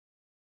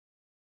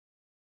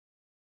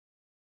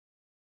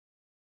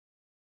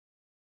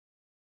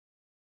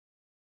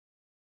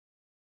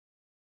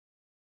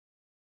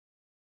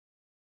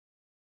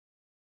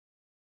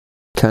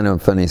kind of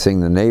a funny thing.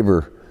 The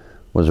neighbor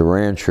was a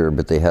rancher,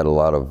 but they had a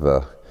lot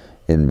of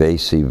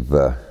invasive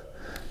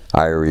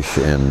Irish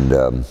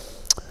and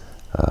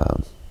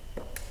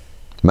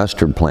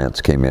mustard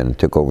plants came in and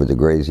took over the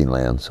grazing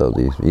land. So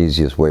the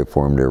easiest way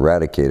for them to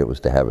eradicate it was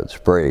to have it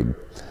sprayed.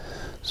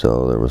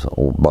 So there was an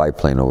old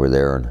biplane over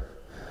there, and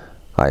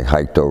I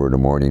hiked over in the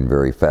morning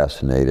very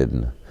fascinated,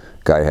 and the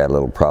guy had a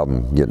little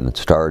problem getting it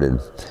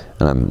started,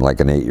 and I'm like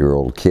an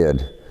 8-year-old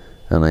kid.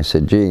 And I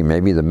said, gee,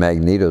 maybe the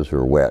magnetos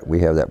are wet. We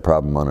have that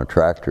problem on a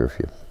tractor. If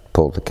you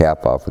pull the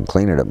cap off and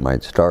clean it, it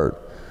might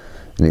start.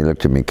 And he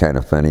looked at me kind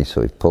of funny,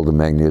 so he pulled the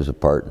magnetos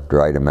apart,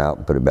 dried them out,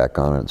 and put it back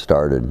on, and it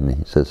started. And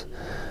he says,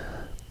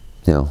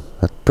 you know,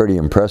 that's pretty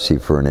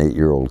impressive for an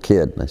 8-year-old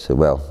kid. And I said,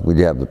 well, we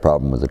have the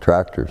problem with the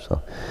tractor.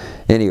 So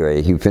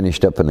anyway, he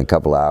finished up in a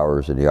couple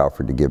hours, and he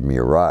offered to give me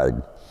a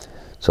ride.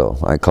 So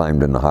I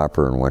climbed in the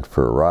hopper and went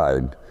for a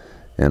ride.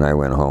 And I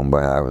went home,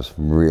 but I was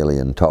really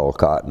in tall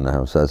cotton.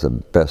 That's the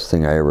best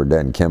thing I ever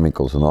done,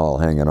 chemicals and all,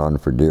 hanging on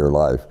for dear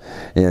life.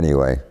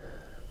 Anyway,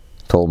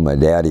 told my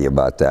daddy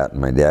about that,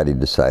 and my daddy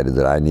decided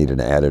that I needed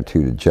an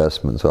attitude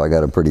adjustment, so I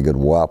got a pretty good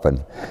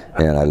whopping,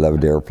 and I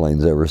loved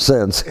airplanes ever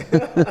since.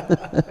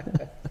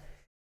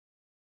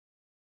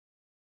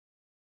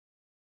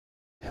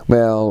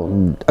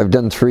 Well, I've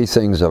done 3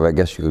 things of, I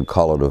guess you could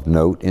call it, of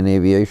note in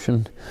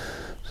aviation.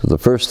 So the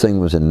first thing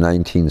was in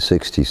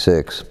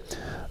 1966.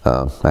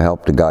 I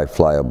helped a guy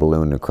fly a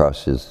balloon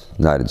across the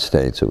United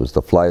States. It was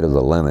the flight of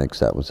the Lennox,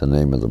 that was the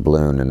name of the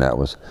balloon, and that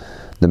was,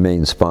 the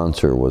main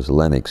sponsor was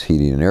Lennox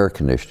Heating and Air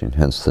Conditioning,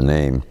 hence the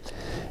name.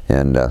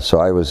 And so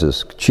I was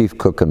his chief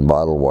cook and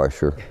bottle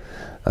washer.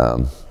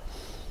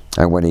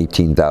 I went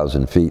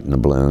 18,000 feet in the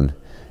balloon,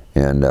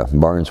 and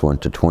Barnes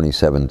went to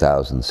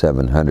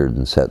 27,700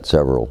 and set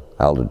several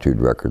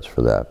altitude records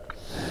for that.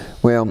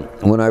 Well,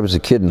 when I was a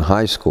kid in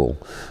high school,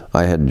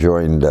 I had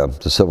joined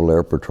the Civil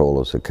Air Patrol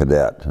as a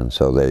cadet, and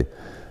so they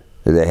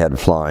had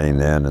flying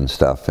then and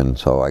stuff, and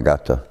so I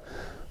got to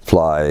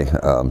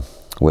fly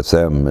with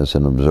them as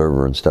an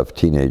observer and stuff,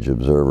 teenage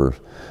observer.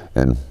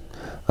 And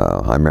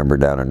I remember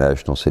down at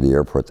National City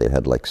Airport, they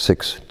had like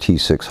 6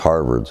 T-6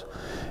 Harvards,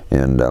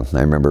 and I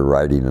remember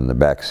riding in the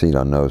back seat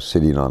on those,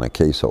 sitting on a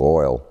case of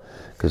oil,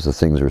 because the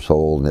things are so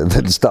old and it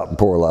didn't stop and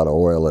pour a lot of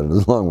oil in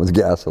it along with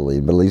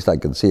gasoline, but at least I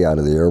could see out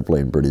of the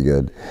airplane pretty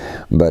good.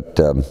 But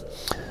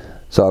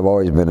so I've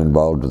always been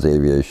involved with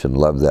aviation,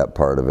 loved that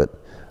part of it.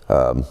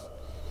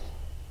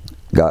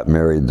 Got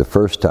married the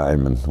first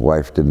time, and the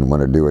wife didn't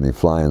want to do any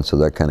flying, so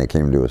that kind of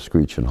came to a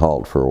screeching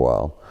halt for a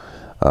while.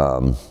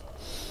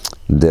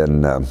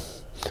 Then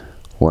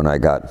when I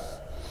got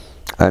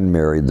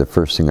unmarried, the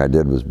first thing I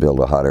did was build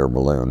a hot air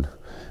balloon.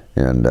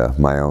 And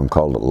my own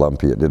called it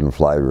lumpy. It didn't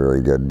fly very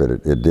good, but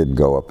it did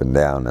go up and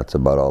down. That's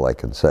about all I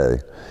can say.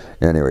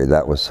 Anyway,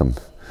 that was some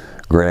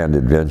grand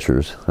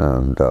adventures.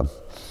 And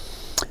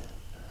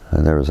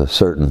there was a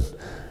certain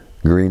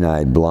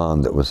green-eyed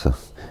blonde that was the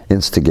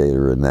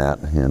instigator in that.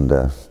 And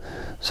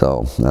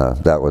so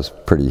that was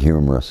pretty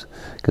humorous.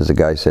 Because the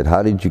guy said,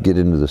 how did you get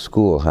into the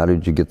school? How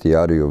did you get the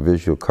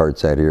audio-visual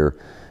carts out here?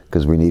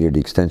 Because we needed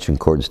extension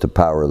cords to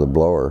power the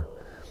blower.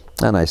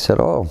 And I said,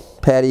 oh,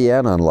 Patty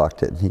Ann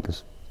unlocked it. And he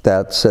goes,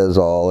 that says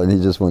all, and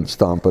he just went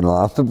stomping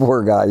off. The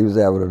poor guy, he was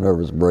having a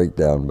nervous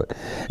breakdown. But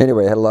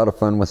anyway, I had a lot of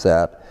fun with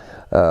that.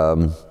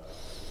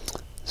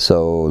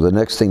 So the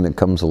next thing that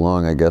comes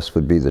along, I guess,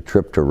 would be the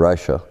trip to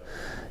Russia.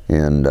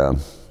 And it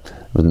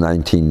was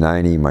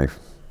 1990. My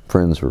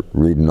friends were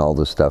reading all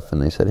this stuff,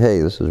 and they said, hey,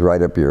 this is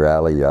right up your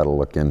alley. You ought to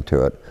look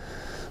into it.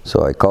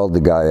 So I called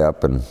the guy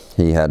up, and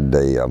he had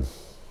a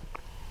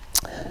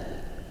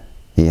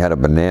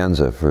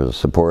Bonanza for a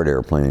support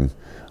airplane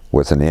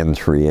with an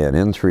N3N.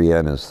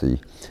 N3N is the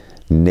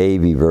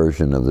Navy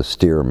version of the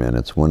Stearman.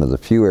 It's one of the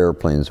few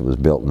airplanes that was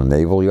built in the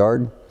naval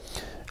yard,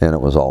 and it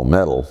was all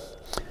metal.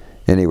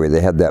 Anyway, they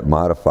had that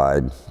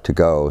modified to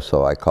go,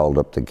 so I called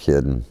up the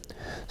kid and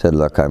said,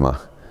 look, I'm a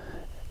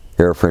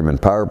airframe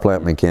and power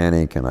plant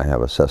mechanic, and I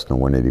have a Cessna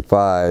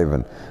 185,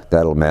 and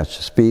that'll match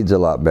the speeds a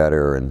lot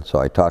better. And so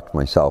I talked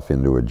myself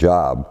into a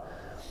job.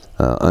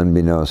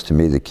 Unbeknownst to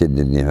me, the kid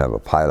didn't even have a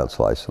pilot's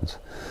license.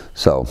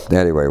 So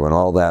anyway, when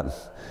all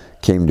that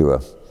came to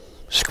a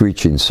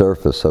screeching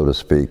surface, so to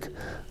speak,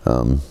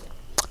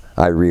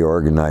 I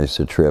reorganized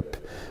the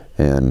trip,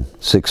 and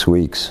 6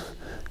 weeks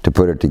to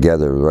put it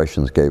together. The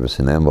Russians gave us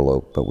an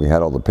envelope, but we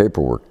had all the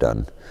paperwork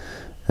done.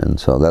 And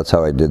so that's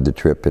how I did the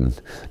trip in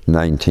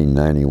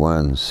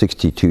 1991,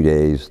 62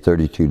 days,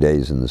 32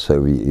 days in the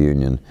Soviet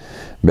Union.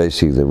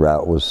 Basically, the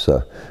route was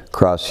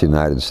across the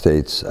United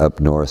States, up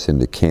north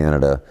into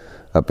Canada,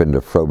 up into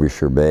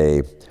Frobisher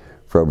Bay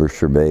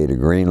to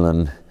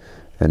Greenland,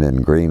 and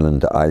then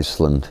Greenland to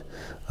Iceland,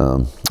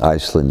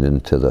 Iceland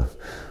into the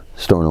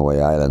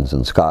Stornoway Islands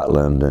in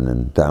Scotland, and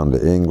then down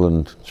to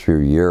England,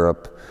 through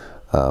Europe,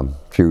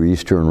 through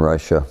Eastern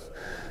Russia,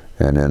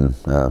 and then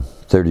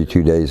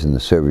 32 days in the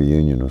Soviet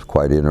Union was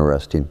quite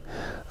interesting.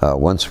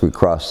 Once we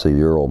crossed the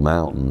Ural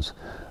Mountains,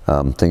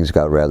 things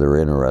got rather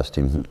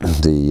interesting.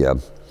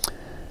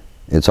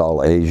 it's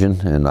all Asian,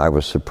 and I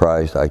was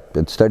surprised. I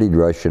had studied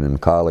Russian in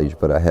college,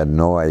 but I had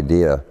no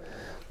idea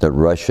that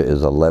Russia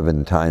is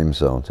 11 time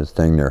zones. It's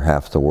dang near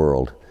half the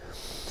world.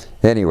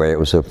 Anyway, it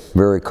was a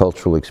very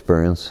cultural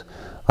experience.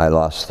 I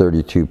lost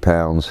 32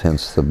 pounds,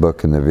 hence the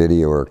book and the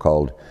video are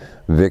called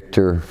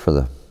Viktor for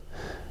the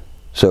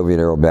Soviet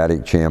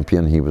aerobatic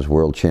champion. He was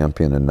world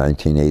champion in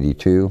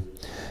 1982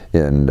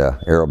 in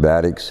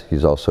aerobatics.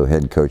 He's also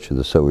head coach of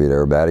the Soviet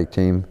aerobatic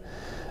team,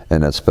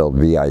 and that's spelled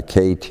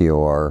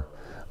V-I-K-T-O-R.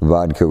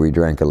 Vodka, we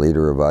drank a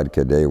liter of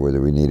vodka a day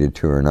whether we needed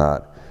to or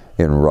not,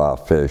 in raw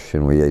fish,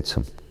 and we ate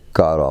some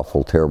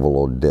god-awful, terrible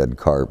old dead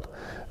carp,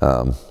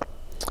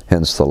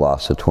 hence the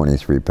loss of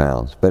 23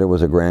 pounds. But it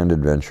was a grand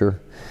adventure,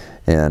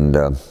 and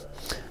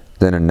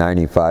then in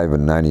 95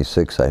 and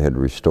 96 I had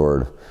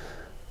restored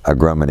a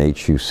Grumman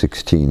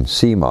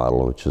HU-16C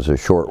model, which is a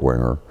short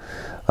winger,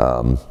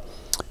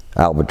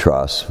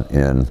 albatross,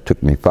 and it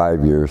took me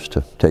 5 years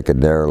to take a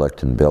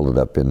derelict and build it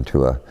up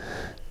into a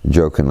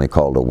jokingly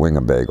called a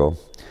Winnebago.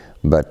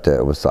 But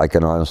I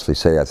can honestly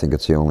say I think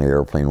it's the only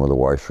airplane with a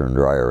washer and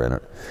dryer in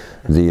it.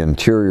 The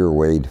interior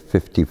weighed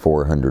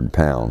 5,400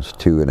 pounds,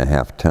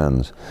 2.5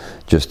 tons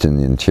just in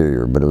the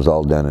interior, but it was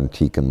all done in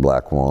teak and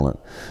black walnut.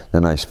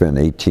 Then I spent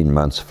 18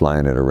 months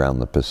flying it around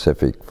the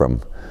Pacific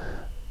from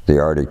the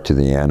Arctic to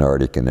the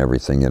Antarctic and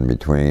everything in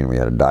between. We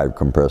had a dive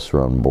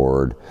compressor on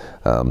board.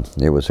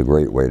 It was a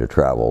great way to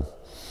travel.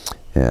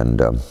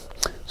 And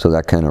so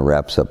that kind of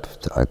wraps up,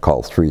 I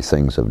call 3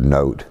 things of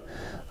note.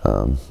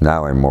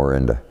 Now I'm more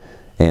into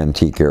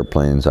antique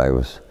airplanes. I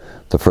was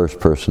the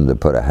first person to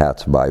put a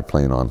Hat's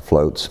biplane on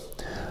floats.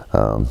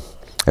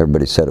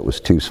 Everybody said it was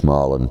too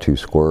small and too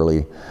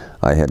squirrely.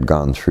 I had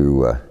gone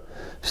through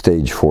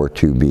stage 4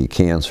 2B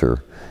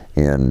cancer,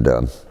 and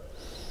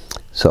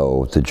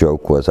so the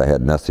joke was I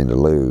had nothing to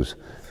lose.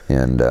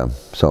 And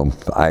so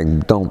I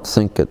don't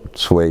think it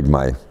swayed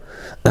my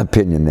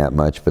opinion that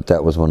much, but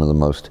that was one of the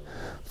most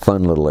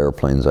fun little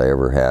airplanes I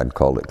ever had,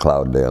 called it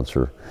Cloud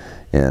Dancer.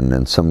 And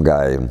then some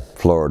guy in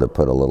Florida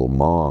put a little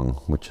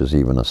Mong, which is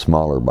even a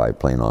smaller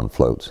biplane, on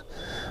floats.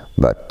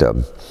 But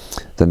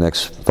the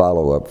next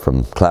follow-up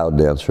from Cloud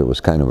Dancer was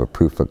kind of a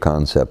proof of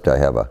concept. I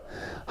have a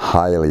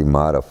highly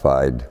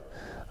modified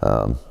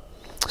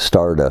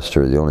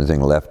Starduster. The only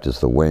thing left is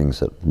the wings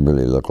that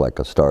really look like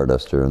a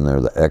Starduster, and they're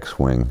the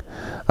X-Wing.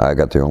 I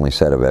got the only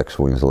set of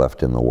X-Wings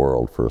left in the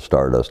world for a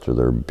Starduster.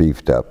 They're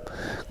beefed up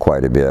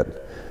quite a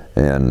bit,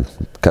 and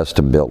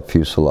custom-built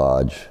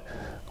fuselage.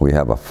 We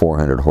have a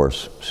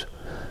 400-horse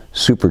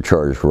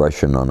supercharged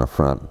Russian on the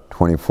front,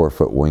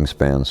 24-foot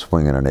wingspan,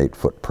 swinging an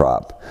 8-foot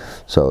prop.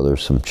 So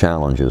there's some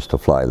challenges to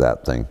fly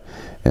that thing.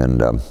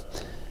 And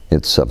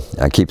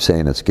I keep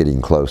saying it's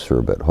getting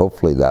closer, but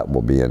hopefully that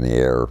will be in the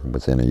air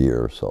within a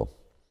year or so.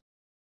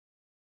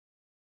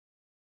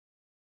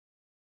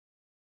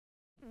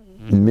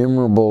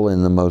 Memorable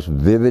in the most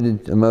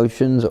vivid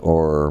emotions,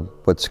 or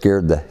what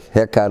scared the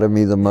heck out of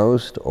me the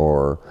most,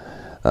 or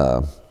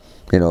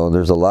you know,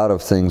 there's a lot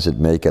of things that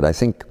make it. I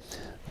think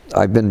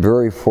I've been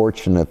very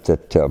fortunate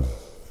that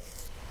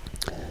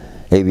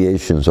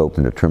aviation's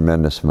opened a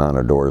tremendous amount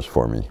of doors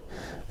for me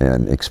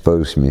and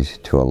exposed me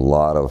to a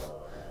lot of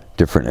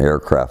different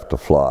aircraft to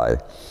fly.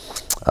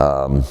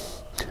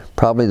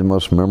 Probably the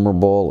most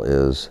memorable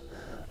is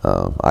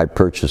I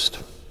purchased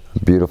a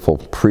beautiful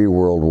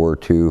pre-World War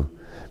II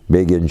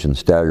big engine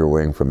stagger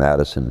wing from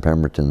Addison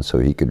Pemberton so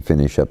he could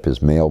finish up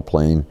his mail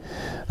plane.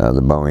 The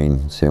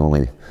Boeing, it's the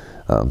only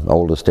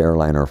oldest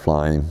airliner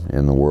flying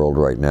in the world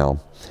right now.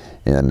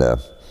 And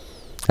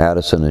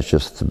Addison is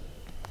just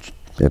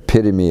the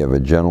epitome of a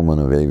gentleman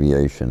of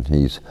aviation.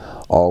 He's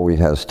always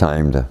has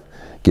time to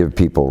give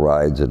people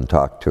rides and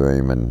talk to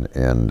him,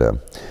 and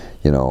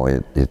you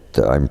know,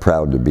 I'm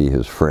proud to be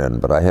his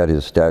friend. But I had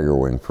his stagger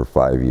wing for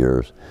 5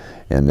 years,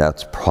 and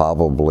that's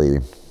probably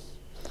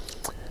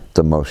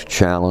the most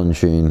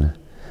challenging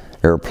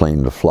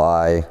airplane to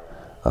fly.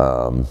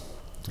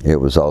 It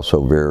was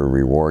also very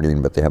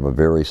rewarding, but they have a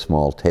very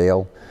small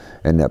tail,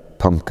 and that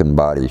pumpkin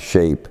body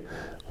shape,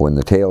 when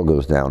the tail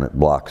goes down, it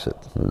blocks it,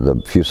 the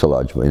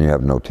fuselage, and you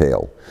have no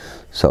tail.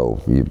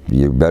 So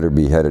you better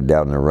be headed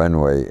down the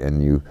runway,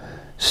 and you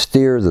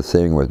steer the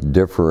thing with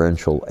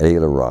differential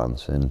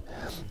ailerons, and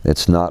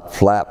it's not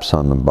flaps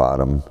on the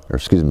bottom, or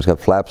excuse me, it's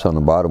got flaps on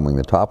the bottom wing.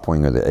 The top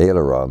wing are the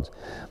ailerons,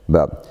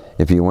 but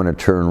if you want to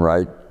turn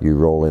right, you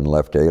roll in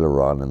left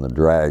aileron, and the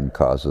drag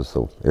causes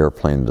the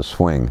airplane to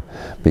swing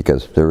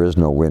because there is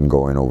no wind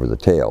going over the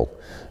tail.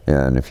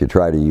 And if you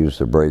try to use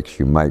the brakes,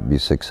 you might be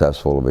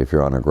successful, but if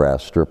you're on a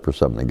grass strip or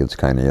something, it gets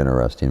kind of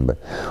interesting. But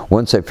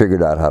once I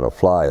figured out how to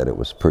fly it, it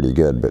was pretty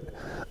good. But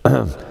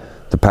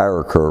the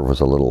power curve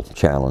was a little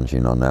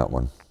challenging on that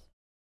one.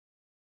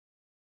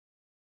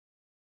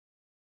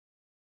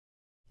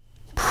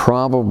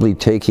 Probably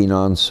taking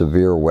on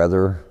severe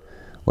weather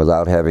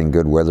without having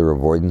good weather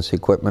avoidance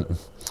equipment.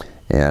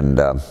 And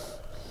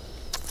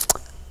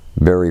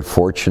very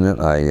fortunate.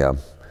 I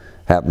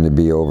happened to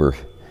be over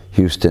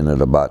Houston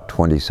at about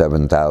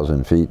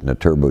 27,000 feet in a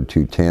Turbo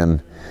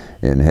 210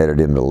 and headed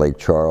into Lake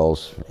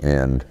Charles,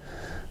 and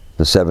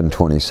the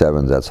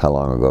 727s, that's how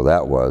long ago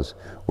that was,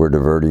 were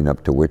diverting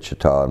up to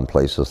Wichita and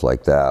places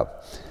like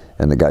that.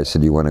 And the guy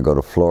said, "You want to go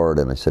to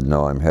Florida?" And I said,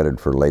 "No, I'm headed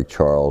for Lake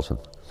Charles. And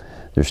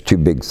there's two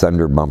big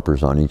thunder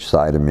bumpers on each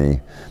side of me,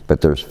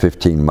 but there's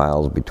 15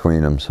 miles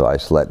between them." So I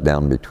slid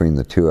down between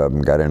the two of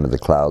them, got into the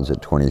clouds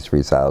at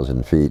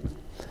 23,000 feet.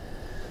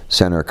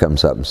 Center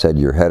comes up and said,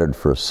 "You're headed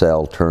for a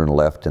cell, turn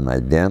left and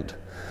ident."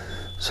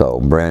 So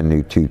brand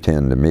new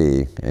 210 to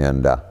me,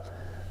 and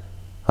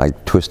I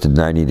twisted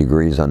 90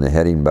 degrees on the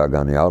heading bug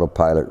on the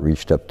autopilot,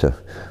 reached up to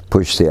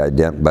push the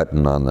ident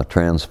button on the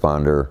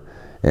transponder,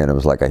 and it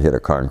was like I hit a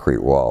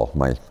concrete wall.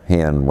 My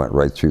hand went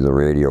right through the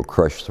radio,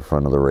 crushed the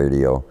front of the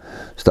radio.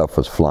 Stuff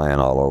was flying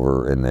all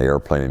over, and the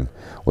airplane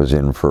was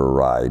in for a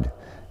ride.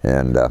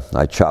 And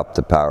I chopped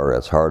the power.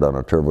 That's hard on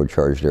a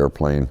turbocharged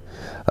airplane.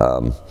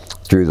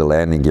 Threw the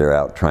landing gear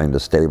out trying to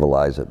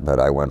stabilize it, but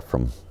I went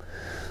from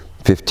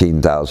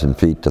 15,000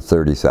 feet to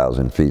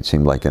 30,000 feet,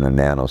 seemed like in a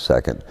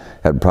nanosecond.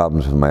 Had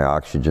problems with my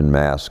oxygen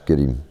mask,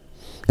 getting,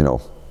 you know,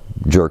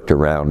 jerked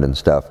around and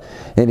stuff.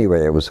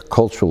 Anyway, it was a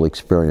cultural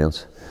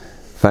experience.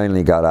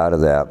 Finally got out of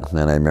that,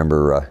 and I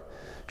remember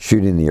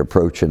shooting the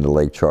approach into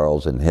Lake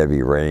Charles in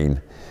heavy rain,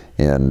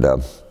 and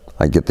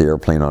I get the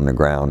airplane on the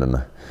ground, and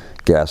the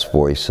gas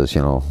voice says,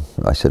 you know,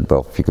 I said,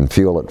 "Well, if you can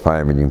fuel it,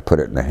 fine, and you can put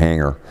it in a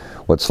hangar.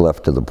 What's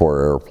left of the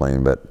poor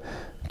airplane?" But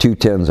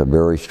 210's a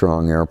very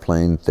strong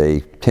airplane.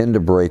 They tend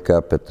to break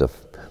up at the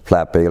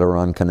flap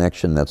aileron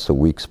connection. That's the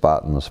weak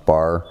spot in the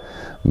spar.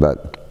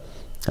 But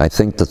I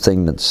think the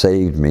thing that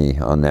saved me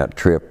on that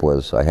trip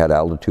was I had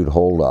altitude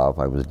hold off.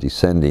 I was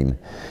descending,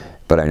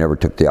 but I never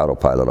took the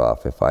autopilot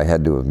off. If I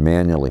had to have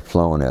manually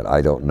flown it, I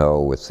don't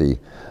know, with the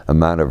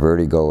amount of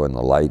vertigo and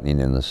the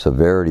lightning and the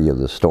severity of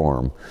the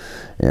storm.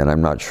 And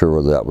I'm not sure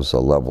whether that was a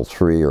level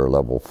 3 or a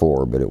level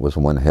 4, but it was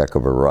one heck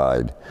of a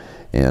ride.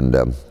 And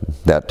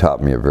that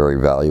taught me a very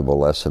valuable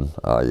lesson.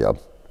 I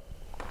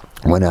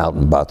went out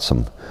and bought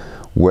some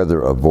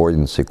weather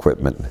avoidance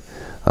equipment,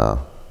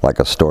 like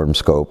a storm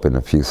scope and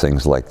a few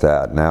things like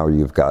that. Now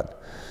you've got,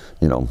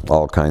 you know,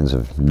 all kinds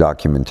of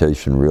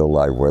documentation, real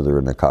live weather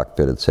in the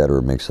cockpit,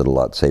 etc. Makes it a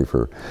lot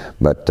safer.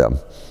 But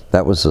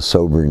that was a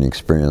sobering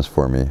experience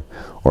for me,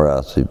 or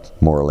else,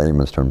 more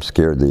layman's terms,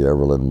 scared the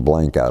ever-living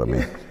blank out of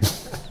me.